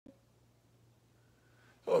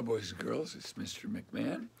Hello, boys and girls. It's Mr.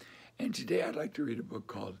 McMahon, and today I'd like to read a book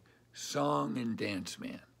called Song and Dance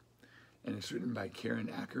Man, and it's written by Karen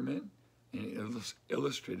Ackerman and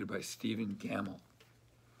illustrated by Stephen Gammell.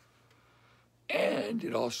 And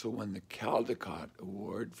it also won the Caldecott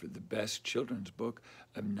Award for the Best Children's Book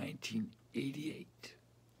of 1988.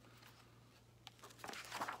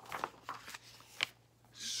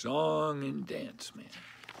 Song and Dance Man.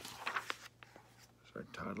 It's our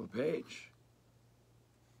title page.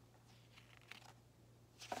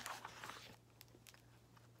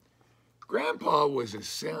 Grandpa was a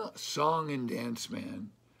song and dance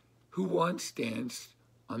man who once danced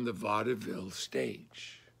on the vaudeville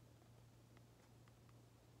stage.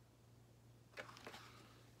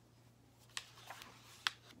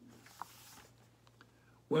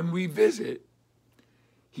 When we visit,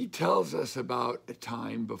 he tells us about a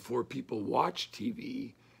time before people watched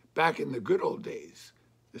TV back in the good old days,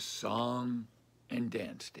 the song and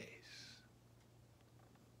dance days.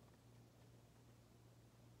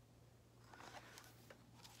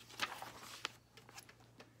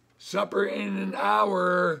 Supper in an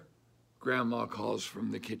hour, Grandma calls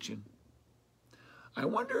from the kitchen. I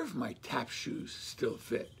wonder if my tap shoes still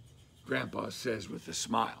fit, Grandpa says with a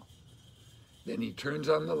smile. Then he turns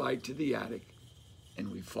on the light to the attic,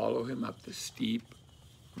 and we follow him up the steep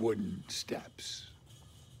wooden steps.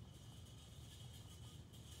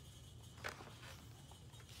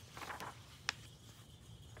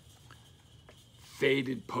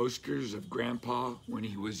 Faded posters of Grandpa when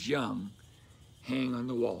he was young hang on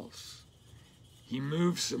the walls. He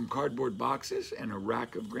moves some cardboard boxes and a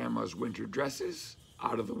rack of Grandma's winter dresses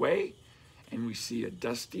out of the way, and we see a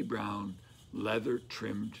dusty brown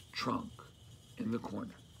leather-trimmed trunk in the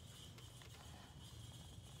corner.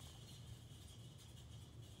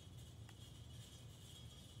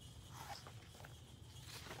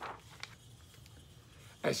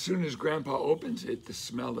 As soon as Grandpa opens it, the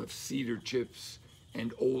smell of cedar chips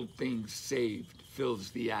and old things saved fills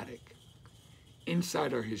the attic.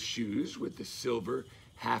 Inside are his shoes with the silver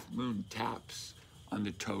half-moon taps on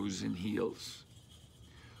the toes and heels,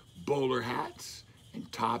 bowler hats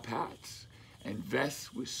and top hats, and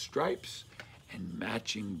vests with stripes and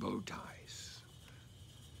matching bow ties.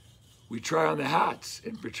 We try on the hats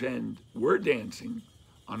and pretend we're dancing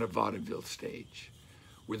on a vaudeville stage,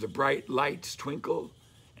 where the bright lights twinkle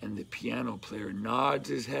and the piano player nods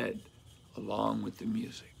his head along with the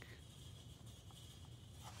music.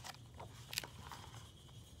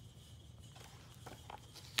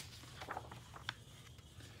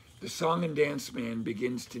 The song and dance man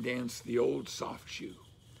begins to dance the old soft shoe.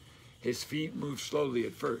 His feet move slowly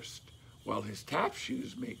at first, while his tap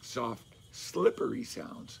shoes make soft, slippery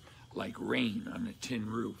sounds like rain on a tin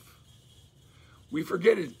roof. We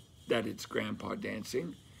forget that it's Grandpa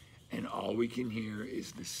dancing, and all we can hear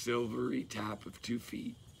is the silvery tap of 2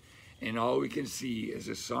 feet, and all we can see is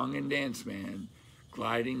a song and dance man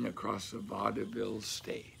gliding across a vaudeville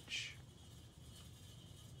stage.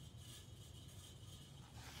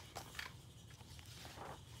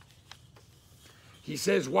 He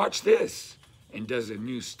says, "Watch this," and does a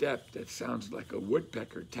new step that sounds like a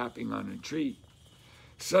woodpecker tapping on a tree.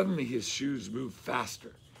 Suddenly his shoes move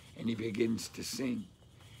faster, and he begins to sing.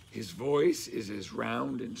 His voice is as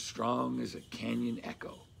round and strong as a canyon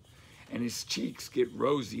echo, and his cheeks get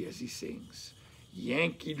rosy as he sings,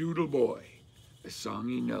 "Yankee Doodle Boy," a song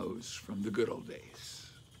he knows from the good old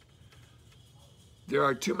days. There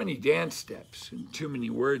are too many dance steps and too many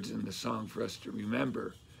words in the song for us to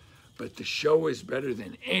remember, but the show is better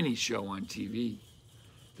than any show on TV.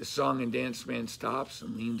 The song and dance man stops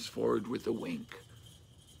and leans forward with a wink.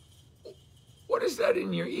 "What is that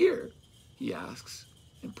in your ear?" he asks,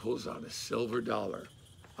 and pulls out a silver dollar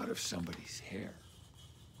out of somebody's hair.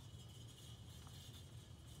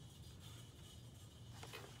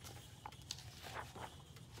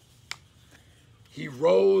 He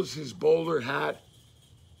rolls his bowler hat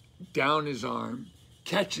down his arm,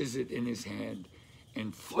 catches it in his hand,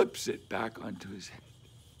 and flips it back onto his head.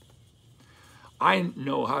 "I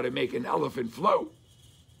know how to make an elephant float."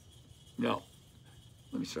 No,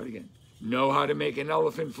 let me start again. "Know how to make an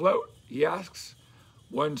elephant float?" he asks.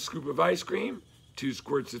 1 scoop of ice cream, 2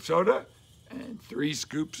 squirts of soda, and 3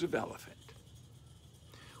 scoops of elephant.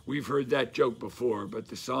 We've heard that joke before, but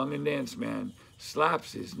the song and dance man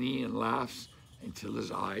slaps his knee and laughs until his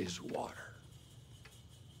eyes water.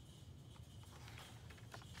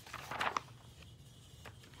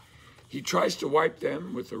 He tries to wipe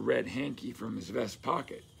them with a red hanky from his vest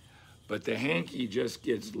pocket, but the hanky just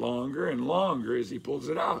gets longer and longer as he pulls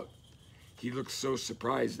it out. He looks so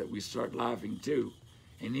surprised that we start laughing too,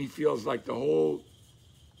 and he feels like the whole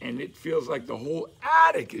and it feels like the whole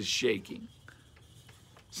attic is shaking.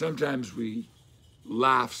 Sometimes we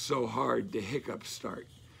laugh so hard the hiccups start,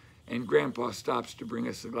 and Grandpa stops to bring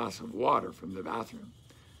us a glass of water from the bathroom.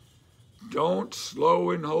 Don't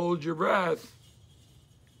slow and hold your breath.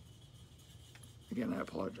 Again, I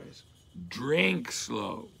apologize. Drink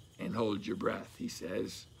slow and hold your breath, he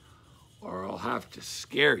says, or I'll have to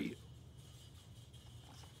scare you.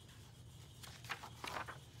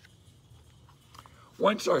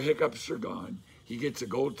 Once our hiccups are gone, he gets a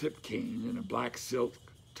gold-tipped cane and a black silk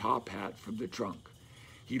top hat from the trunk.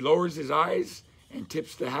 He lowers his eyes and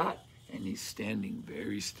tips the hat, and he's standing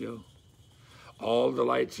very still. All the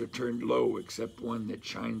lights are turned low except one that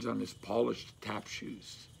shines on his polished tap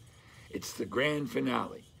shoes. It's the grand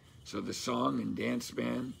finale, so the song and dance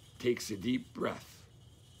band takes a deep breath.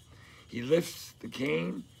 He lifts the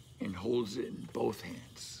cane and holds it in both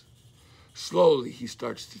hands. Slowly he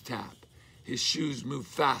starts to tap. His shoes move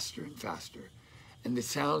faster and faster, and the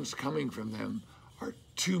sounds coming from them are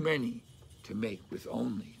too many to make with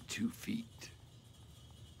only 2 feet.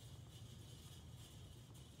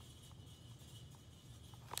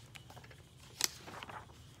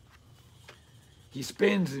 He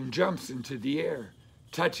spins and jumps into the air,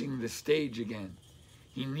 touching the stage again.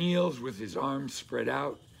 He kneels with his arms spread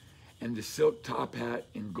out, and the silk top hat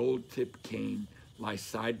and gold-tipped cane lie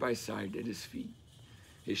side by side at his feet.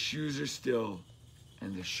 His shoes are still,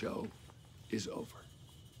 and the show is over.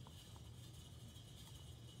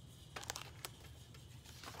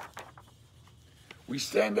 We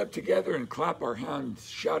stand up together and clap our hands,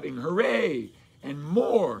 shouting, "Hooray!" and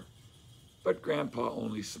more. But Grandpa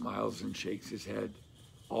only smiles and shakes his head,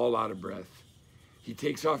 all out of breath. He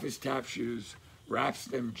takes off his tap shoes, wraps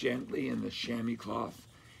them gently in the chamois cloth,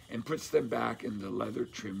 and puts them back in the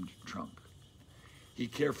leather-trimmed trunk. He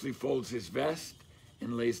carefully folds his vest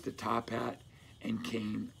and lays the top hat and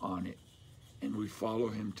cane on it, and we follow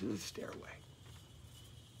him to the stairway.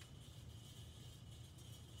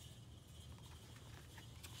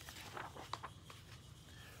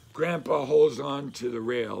 Grandpa holds on to the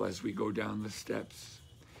rail as we go down the steps.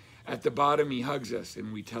 At the bottom, he hugs us,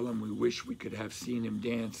 and we tell him we wish we could have seen him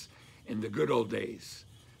dance in the good old days,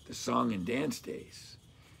 the song and dance days.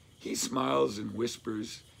 He smiles and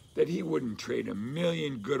whispers that he wouldn't trade a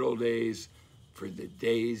million good old days for the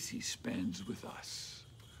days he spends with us.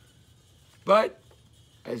 But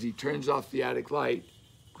as he turns off the attic light,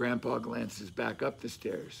 Grandpa glances back up the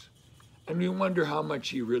stairs, and we wonder how much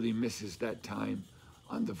he really misses that time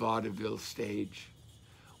on the vaudeville stage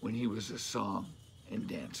when he was a song and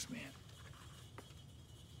dance man.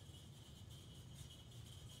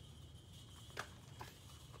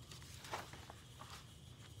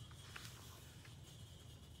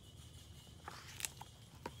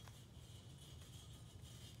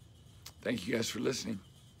 Thank you guys for listening.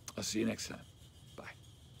 I'll see you next time.